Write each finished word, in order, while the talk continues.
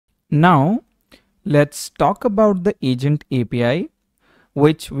Now, let's talk about the agent API,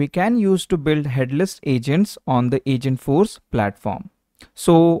 which we can use to build headless agents on the Agentforce platform.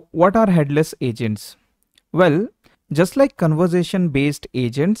 So, what are headless agents? Well, just like conversation-based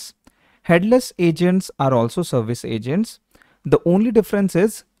agents, headless agents are also service agents. The only difference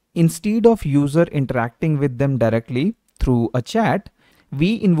is instead of user interacting with them directly through a chat,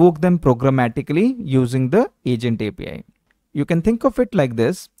 we invoke them programmatically using the agent API. You can think of it like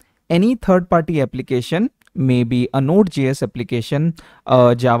this. Any third-party application, maybe a Node.js application,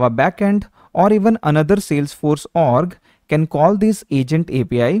 a Java backend, or even another Salesforce org can call this agent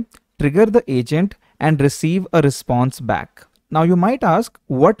API, trigger the agent, and receive a response back. Now you might ask,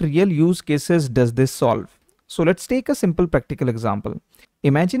 what real use cases does this solve? So let's take a simple practical example.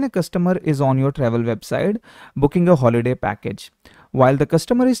 Imagine a customer is on your travel website booking a holiday package. While the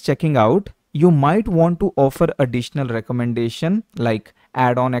customer is checking out, you might want to offer additional recommendation like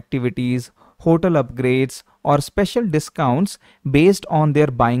add-on activities, hotel upgrades, or special discounts based on their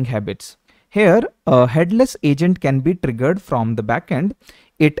buying habits. Here, a headless agent can be triggered from the backend.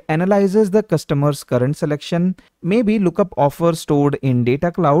 It analyzes the customer's current selection, maybe look up offers stored in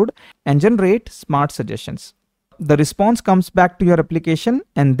data cloud, and generate smart suggestions. The response comes back to your application,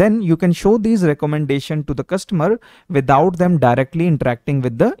 and then you can show these recommendations to the customer without them directly interacting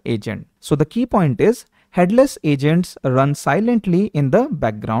with the agent. So the key point is, headless agents run silently in the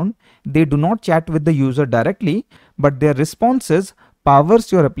background. They do not chat with the user directly, but their responses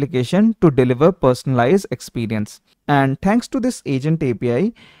powers your application to deliver personalized experience. And thanks to this agent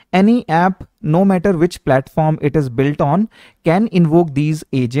API, any app, no matter which platform it is built on, can invoke these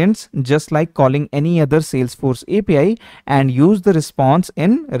agents just like calling any other Salesforce API and use the response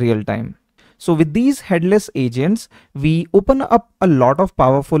in real time. So with these headless agents, we open up a lot of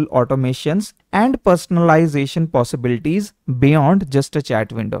powerful automations and personalization possibilities beyond just a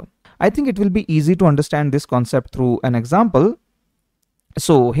chat window. I think it will be easy to understand this concept through an example.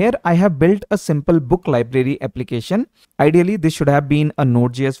 So here I have built a simple book library application. Ideally, this should have been a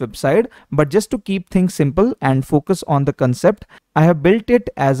Node.js website, but just to keep things simple and focus on the concept, I have built it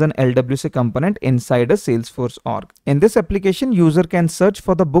as an LWC component inside a Salesforce org. In this application, user can search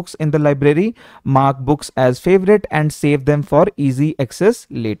for the books in the library, mark books as favorite, and save them for easy access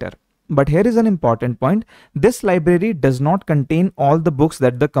later. But here is an important point. This library does not contain all the books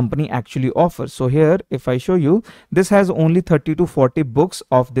that the company actually offers. So here, if I show you, this has only 30 to 40 books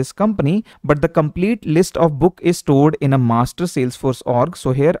of this company, but the complete list of book is stored in a master Salesforce org.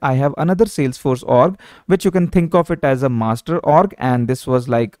 So here I have another Salesforce org, which you can think of it as a master org. And this was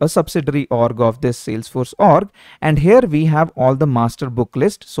like a subsidiary org of this Salesforce org. And here we have all the master book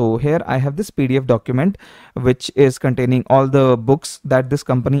list. So here I have this PDF document, which is containing all the books that this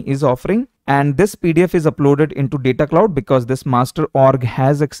company is offering. And this PDF is uploaded into data cloud because this master org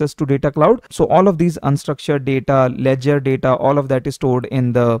has access to data cloud. So all of these unstructured data, ledger data, all of that is stored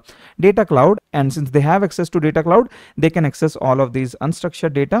in the data cloud. And since they have access to data cloud, they can access all of these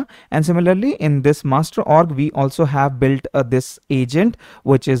unstructured data. And similarly, in this master org, we also have built this agent,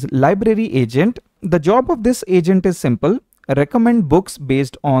 which is library agent. The job of this agent is simple: recommend books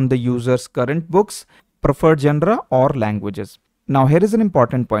based on the user's current books, preferred genre, or languages. Now here is an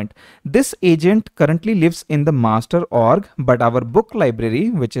important point. This agent currently lives in the master org, but our book library,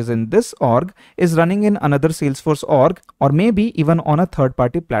 which is in this org, is running in another Salesforce org, or maybe even on a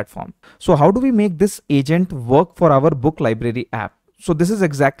third-party platform. So how do we make this agent work for our book library app? So this is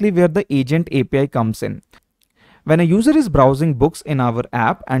exactly where the agent API comes in. When a user is browsing books in our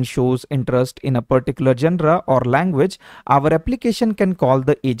app and shows interest in a particular genre or language, our application can call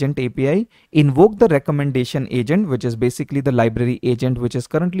the agent API, invoke the recommendation agent, which is basically the library agent which is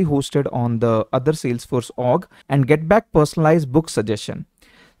currently hosted on the other Salesforce org, and get back personalized book suggestion.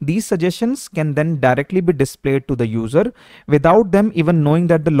 These suggestions can then directly be displayed to the user without them even knowing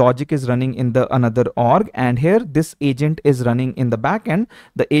that the logic is running in the another org. And here this agent is running in the backend.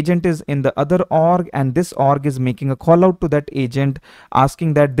 The agent is in the other org, and this org is making a call out to that agent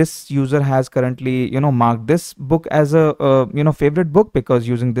asking that this user has currently, marked this book as a, favorite book, because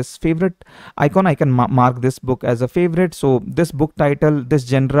using this favorite icon, I can mark this book as a favorite. So this book title, this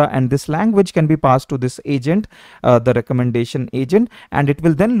genre, and this language can be passed to this agent, the recommendation agent, and it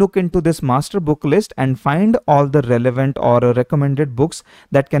will then look into this master book list and find all the relevant or recommended books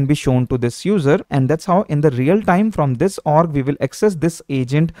that can be shown to this user. And that's how in the real time from this org we will access this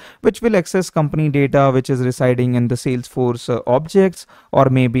agent, which will access company data which is residing in the Salesforce objects, or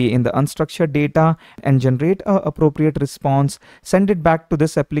maybe in the unstructured data, and generate a appropriate response, send it back to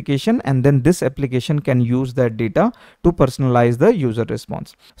this application, and then this application can use that data to personalize the user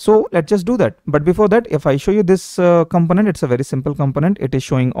response. So let's just do that. But before that, if I show you this component, it's a very simple component. It is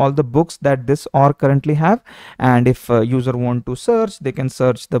showing showing all the books that this org currently have. And if a user want to search, they can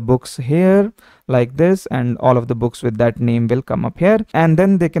search the books here like this, and all of the books with that name will come up here, and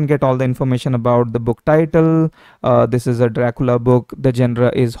then they can get all the information about the book title. This is a Dracula book, the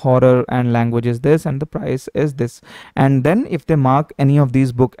genre is horror, and language is this, and the price is this. And then if they mark any of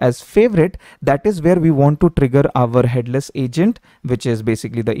these book as favorite, that is where we want to trigger our headless agent, which is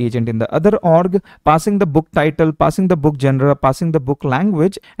basically the agent in the other org, passing the book title, passing the book genre, passing the book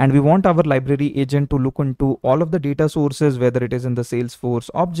language. And we want our library agent to look into all of the data sources, whether it is in the Salesforce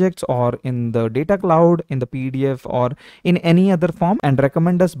objects or in the data cloud, in the PDF, or in any other form, and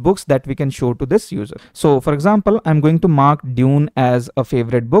recommend us books that we can show to this user. So for example, I'm going to mark Dune as a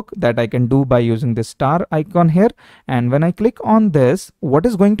favorite book. That I can do by using this star icon here. And when I click on this, what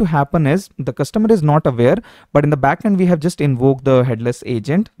is going to happen is the customer is not aware, but in the backend we have just invoked the headless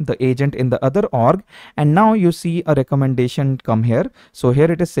agent, the agent in the other org, and now you see a recommendation come here. So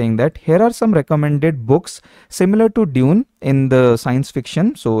here it is saying that here are some recommended books similar to Dune in the science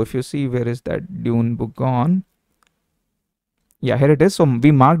fiction. So if you see, where is that Dune book gone? Yeah, here it is. So we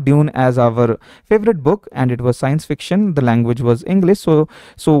marked Dune as our favorite book, and it was science fiction. The language was English. So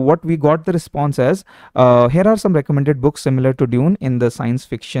what we got the response as, here are some recommended books similar to Dune in the science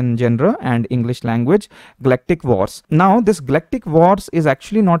fiction genre and English language, Galactic Wars. Now this Galactic Wars is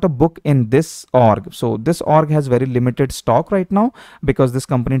actually not a book in this org. So this org has very limited stock right now, because this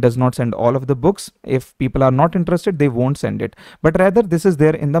company does not send all of the books. If people are not interested, they won't send it, but rather this is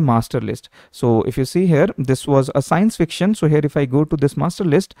there in the master list. So if you see here, this was a science fiction. So here if I go to this master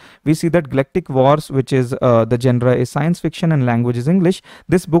list, we see that Galactic Wars, which is the genre is science fiction and language is English.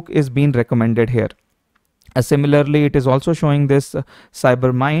 This book is being recommended here. Similarly, it is also showing this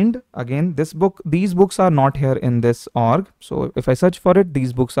Cyber Mind. Again, these books are not here in this org. So if I search for it,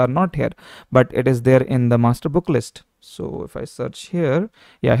 these books are not here, but it is there in the master book list. So if I search here,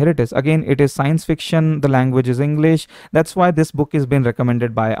 yeah, here it is. Again, it is science fiction, the language is English. That's why this book is being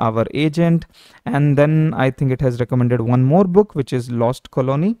recommended by our agent. And then I think it has recommended one more book, which is Lost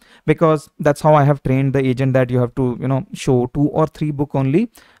Colony, because that's how I have trained the agent, that you have to, show 2 or 3 book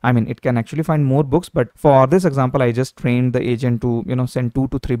only. I mean, it can actually find more books, but for this example, I just trained the agent to, send 2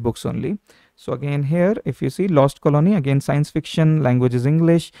 to 3 books only. So again here, if you see Lost Colony, again science fiction, language is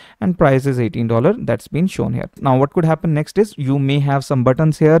English, and price is $18. That's been shown here. Now what could happen next is, you may have some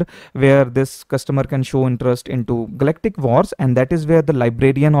buttons here where this customer can show interest into Galactic Wars, and that is where the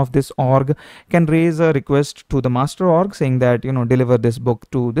librarian of this org can raise a request to the master org saying that, deliver this book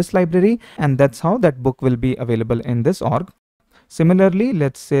to this library, and that's how that book will be available in this org. Similarly,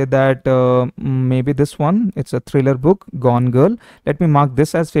 let's say that maybe this one, it's a thriller book, Gone Girl. Let me mark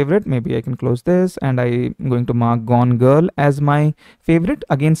this as favorite. Maybe I can close this, and I'm going to mark Gone Girl as my favorite.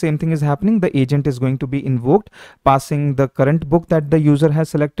 Again, same thing is happening. The agent is going to be invoked, passing the current book that the user has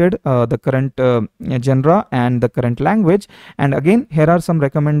selected, the current genre and the current language. And again, here are some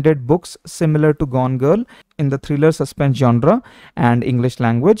recommended books similar to Gone Girl in the thriller suspense genre and English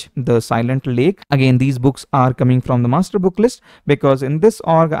language, The Silent Lake. Again, these books are coming from the master book list, because in this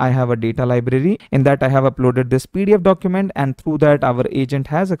org I have a data library. In that I have uploaded this PDF document, and through that our agent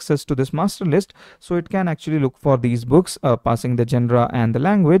has access to this master list, so it can actually look for these books, passing the genre and the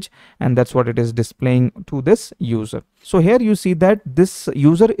language, and that's what it is displaying to this user. So here you see that this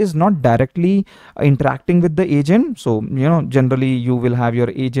user is not directly interacting with the agent. So generally you will have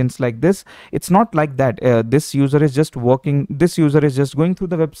your agents like this. It's not like that. This user is just working, this user is just going through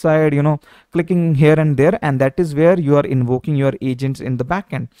the website, clicking here and there, and that is where you are invoking your agents in the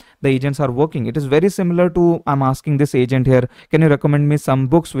backend. The agents are working. It is very similar to, I'm asking this agent here, can you recommend me some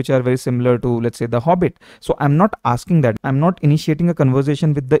books which are very similar to, let's say, The Hobbit. So I'm not asking that, I'm not initiating a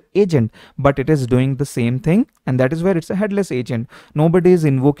conversation with the agent, but it is doing the same thing, and that is where it's a headless agent. Nobody is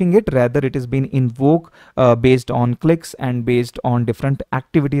invoking it, rather it is being invoked based on clicks and based on different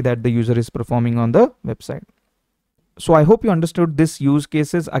activity that the user is performing on the website. So I hope you understood this use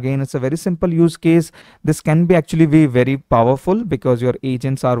cases. Again, it's a very simple use case. This can be actually be very powerful, because your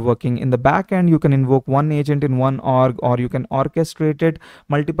agents are working in the back end. You can invoke one agent in one org, or you can orchestrate it.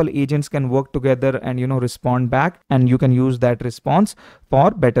 Multiple agents can work together and respond back, and you can use that response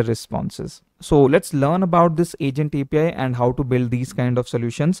for better responses. So let's learn about this agent API and how to build these kind of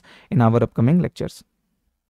solutions in our upcoming lectures.